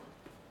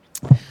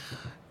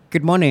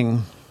Good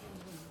morning.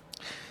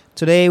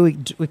 Today we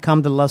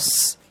come the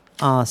last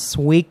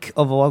week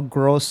of our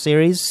growth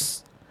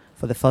series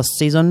for the first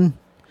season,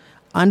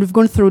 and we've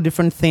gone through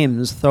different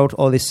themes throughout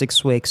all these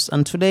 6 weeks.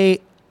 And today,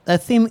 the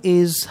theme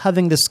is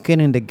having the skin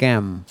in the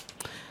game.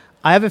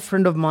 I have a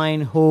friend of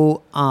mine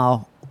who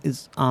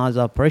is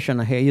a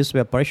parishioner here. He used to be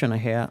a parishioner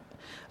here,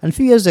 and a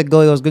few years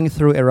ago he was going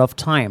through a rough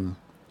time,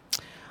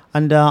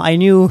 and I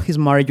knew his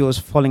marriage was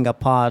falling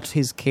apart.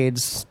 His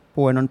kids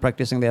were not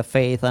practicing their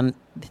faith, and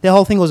the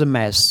whole thing was a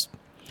mess.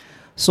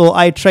 So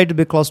I tried to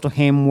be close to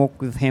him,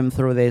 walk with him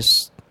through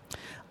this.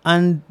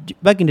 And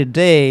back in the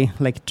day,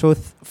 like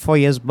 4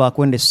 years back,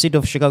 when the city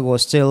of Chicago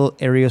was still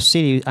a real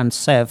city and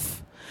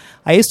safe,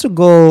 I used to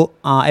go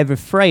every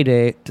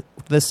Friday to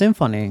the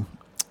symphony,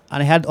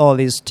 and I had all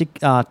these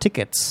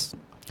tickets.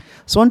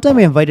 So one time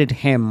I invited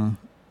him,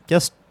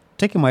 just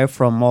take him away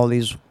from all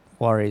these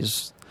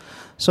worries.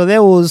 So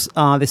there was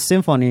the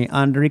symphony,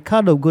 and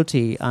Ricardo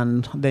Guti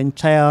and the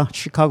entire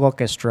Chicago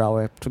Orchestra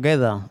were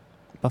together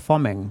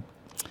performing.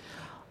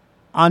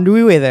 And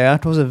we were there.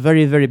 It was a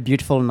very, very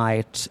beautiful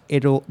night.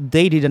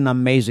 They did an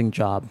amazing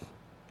job.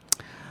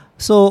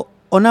 So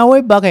on our way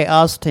back, I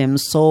asked him,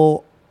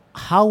 so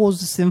how was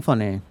the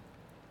symphony?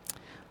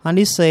 And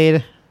he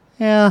said,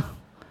 yeah,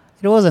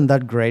 it wasn't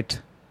that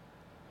great.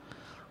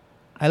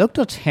 I looked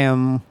at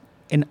him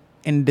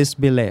in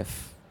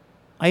disbelief.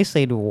 I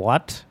said,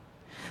 what?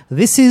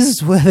 This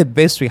is where the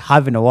best we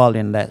have in the world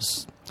in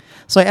this.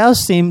 So I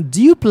asked him,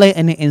 do you play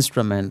any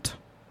instrument?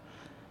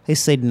 He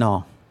said,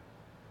 no.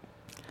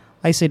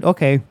 I said,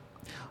 okay,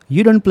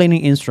 you don't play any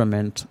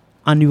instrument,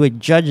 and you were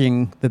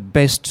judging the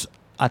best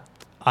at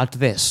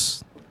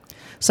this.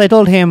 So I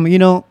told him,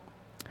 you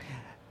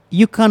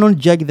cannot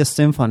judge the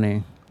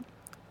symphony.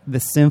 The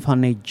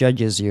symphony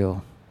judges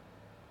you.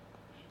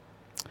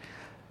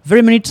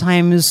 Very many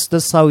times,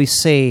 that's how we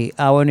say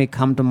when we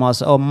come to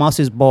Mass, Mass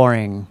is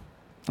boring.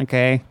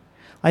 Okay?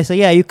 I say,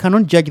 yeah, you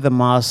cannot judge the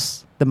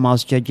Mass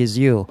judges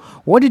you.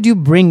 What did you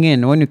bring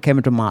in when you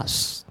came to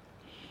Mass?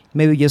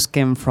 Maybe you just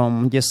came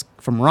from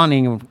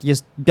running,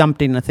 just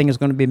jumped in. I think it's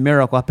going to be a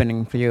miracle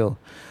happening for you.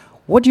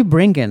 What do you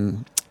bring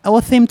in? Our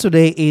theme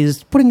today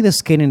is putting the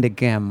skin in the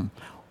game.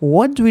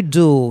 What do we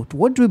do?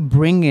 What do we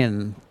bring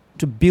in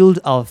to build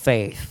our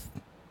faith?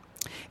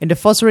 In the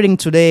first reading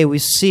today, we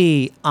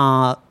see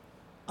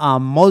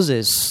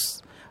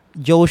Moses,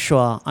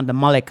 Joshua, and the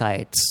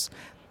Amalekites.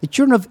 The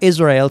children of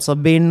Israel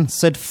have been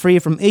set free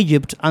from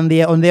Egypt, and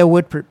they are on their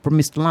way to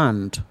promised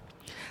land.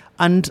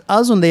 And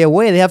as on their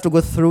way, they have to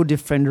go through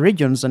different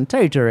regions and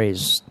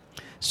territories.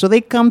 So they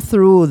come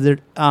through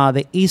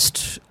the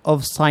east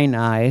of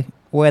Sinai,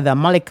 where the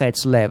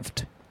Amalekites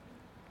lived.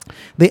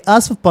 They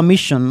ask for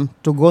permission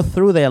to go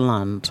through their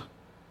land.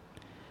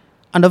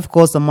 And of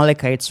course, the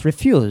Amalekites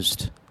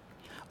refused.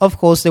 Of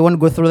course, they want to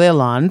go through their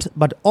land,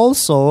 but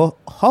also,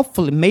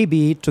 hopefully,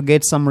 maybe to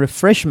get some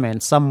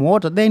refreshment, some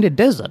water. They're in the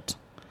desert.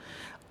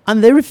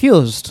 And they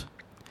refused.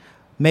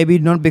 Maybe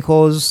not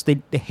because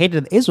they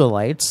hated the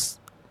Israelites.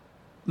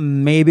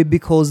 Maybe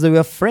because they were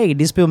afraid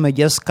these people may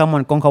just come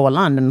and conquer our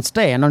land and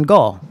stay and not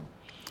go.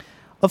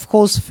 Of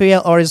course, fear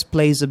always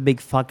plays a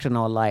big factor in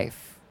our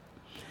life.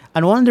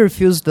 And when they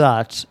refused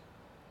that,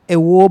 a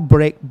war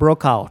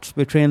broke out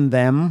between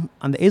them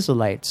and the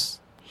Israelites.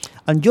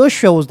 And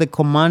Joshua was the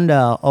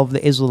commander of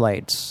the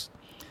Israelites.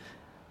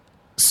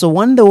 So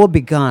when the war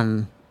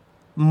began,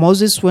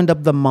 Moses went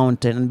up the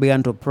mountain and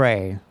began to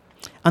pray.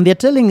 And they're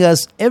telling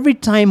us every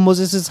time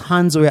Moses'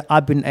 hands were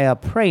up in air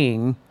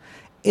praying,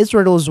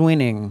 Israel was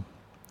winning.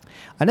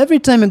 And every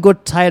time he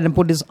got tired and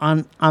put his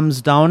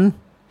arms down,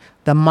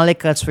 the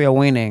Amalekites were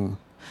winning.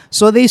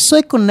 So they saw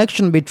a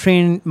connection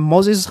between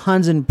Moses'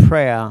 hands in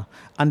prayer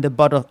and the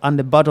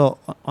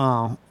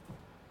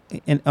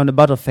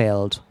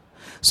battlefield.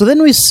 So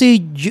then we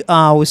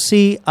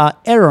see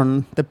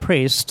Aaron, the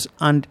priest,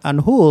 and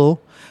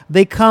Hul.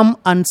 They come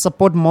and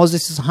support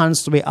Moses'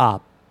 hands to be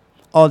up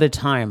all the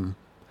time.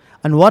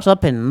 And what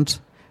happened?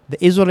 The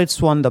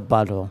Israelites won the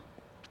battle.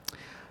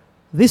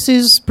 This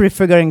is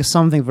prefiguring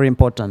something very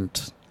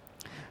important,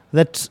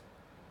 that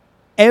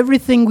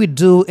everything we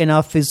do in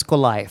our physical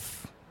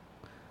life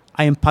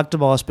are impacted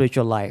by our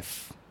spiritual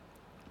life.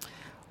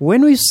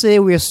 When we say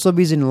we are so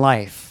busy in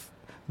life,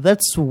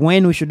 that's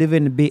when we should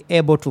even be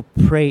able to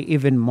pray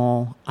even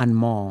more and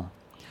more,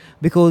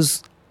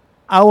 because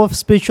our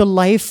spiritual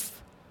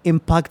life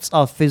impacts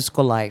our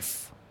physical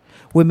life.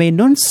 We may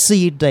not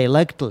see it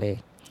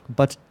directly,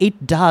 but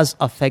it does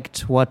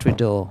affect what we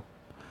do.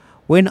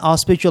 When our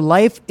spiritual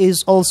life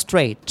is all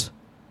straight,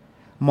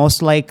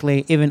 most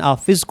likely even our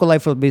physical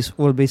life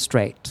will be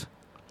straight.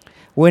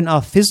 When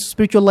our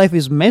spiritual life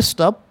is messed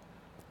up,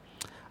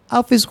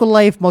 our physical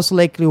life most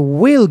likely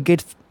will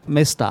get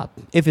messed up,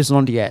 if it's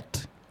not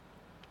yet.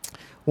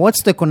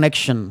 What's the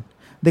connection?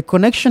 The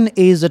connection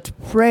is that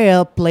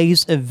prayer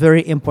plays a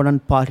very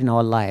important part in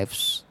our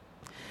lives.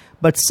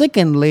 But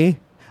secondly,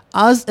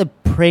 as a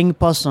praying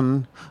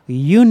person,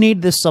 you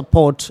need the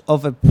support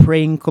of a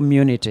praying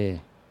community.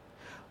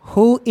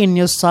 Who in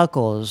your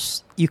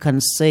circles you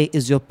can say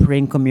is your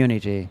praying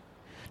community?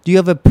 Do you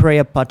have a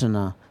prayer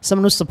partner?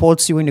 someone who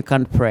supports you when you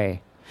can't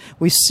pray.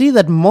 We see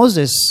that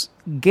Moses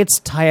gets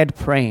tired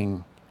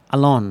praying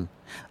alone.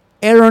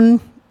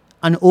 Aaron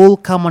and all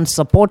come and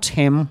support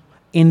him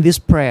in this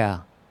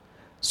prayer.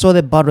 So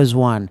the battle is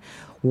won.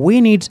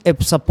 We need a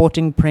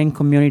supporting praying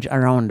community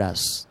around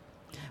us.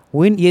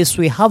 Yes,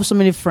 we have so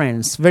many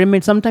friends.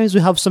 Sometimes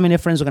we have so many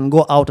friends we can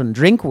go out and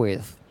drink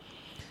with.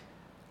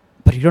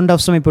 But you don't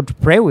have so many people to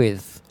pray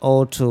with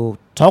or to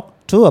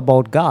talk to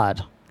about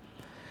God.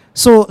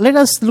 So let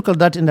us look at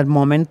that in that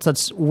moment.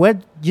 That's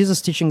where Jesus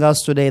is teaching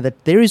us today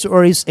that there is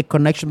always a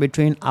connection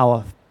between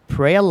our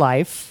prayer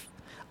life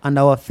and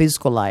our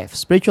physical life,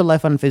 spiritual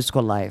life and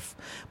physical life.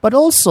 But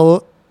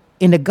also,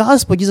 in the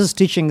gospel, Jesus is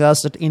teaching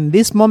us that in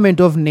this moment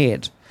of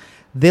need,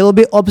 there will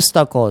be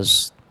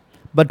obstacles,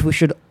 but we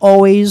should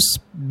always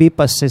be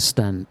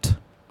persistent.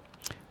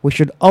 We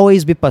should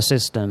always be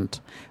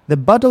persistent. The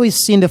battle we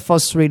see in the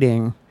first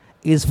reading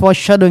is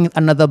foreshadowing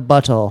another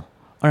battle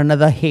on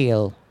another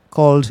hill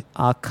called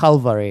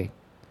Calvary,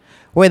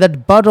 where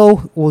that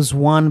battle was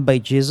won by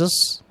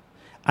Jesus,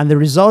 and the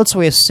results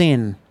were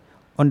seen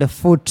on the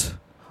foot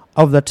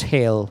of that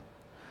hill,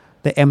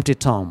 the empty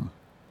tomb.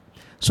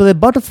 So the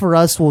battle for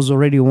us was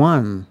already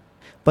won,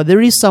 but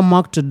there is some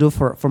work to do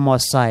from our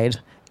side,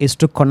 is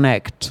to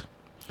connect.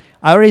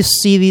 I already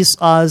see this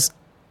as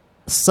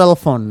cell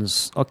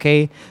phones,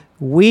 okay?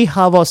 We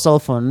have our cell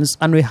phones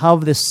and we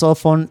have the cell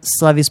phone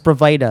service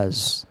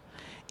providers.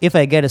 If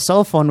I get a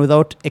cell phone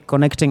without a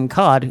connecting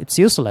card, it's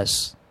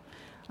useless.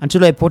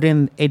 Until I put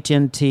in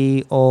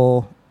AT&T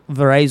or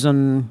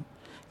Verizon,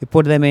 you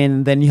put them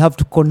in, then you have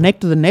to connect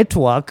to the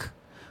network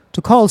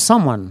to call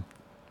someone.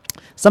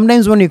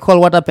 Sometimes when you call,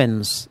 what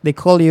happens? They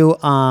call you,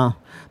 the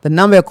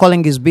number you're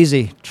calling is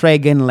busy, try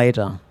again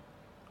later.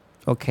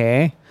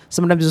 Okay?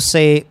 Sometimes you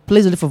say,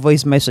 please leave a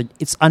voice message,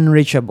 it's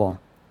unreachable.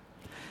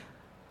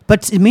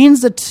 But it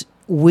means that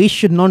we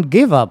should not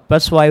give up.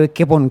 That's why we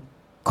keep on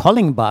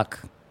calling back.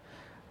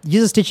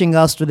 Jesus is teaching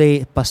us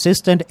today,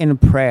 persistent in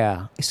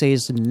prayer. He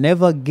says,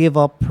 never give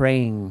up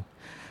praying.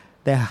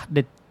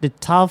 The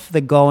tough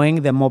the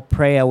going, the more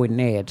prayer we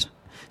need.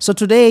 So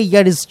today,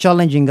 God is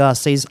challenging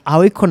us, says,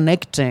 are we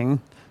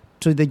connecting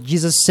to the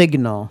Jesus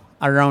signal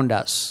around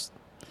us?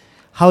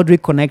 How do we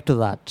connect to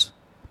that?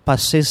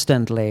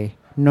 Persistently,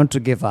 not to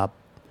give up.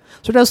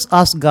 So let's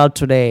ask God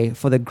today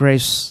for the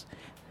grace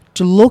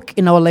to look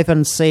in our life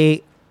and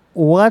say,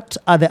 what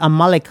are the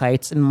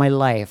Amalekites in my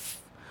life?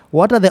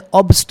 What are the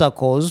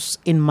obstacles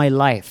in my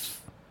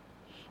life?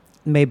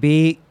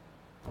 Maybe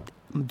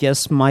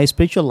just my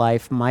spiritual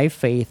life, my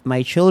faith,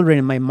 my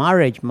children, my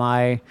marriage,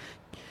 my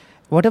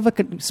whatever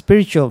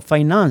spiritual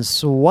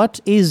finance. What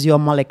is your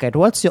Amalekite?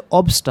 What's your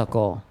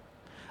obstacle?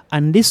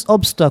 And this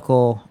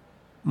obstacle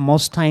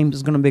most times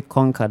is going to be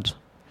conquered,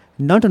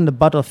 not on the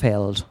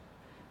battlefield,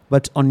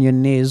 but on your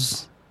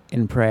knees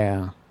in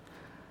prayer.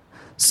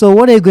 So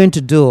what are you going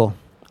to do?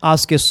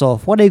 Ask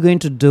yourself, what are you going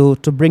to do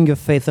to bring your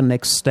faith to the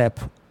next step,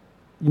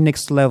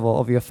 next level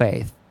of your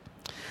faith?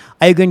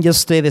 Are you going to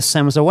just stay the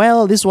same and say,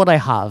 well, this is what I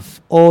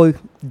have? Or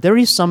there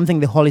is something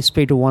the Holy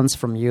Spirit wants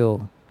from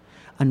you.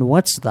 And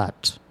what's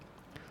that?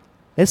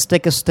 Let's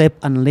take a step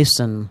and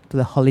listen to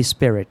the Holy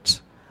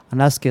Spirit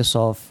and ask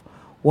yourself,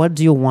 what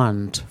do you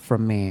want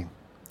from me?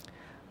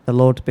 The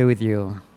Lord be with you.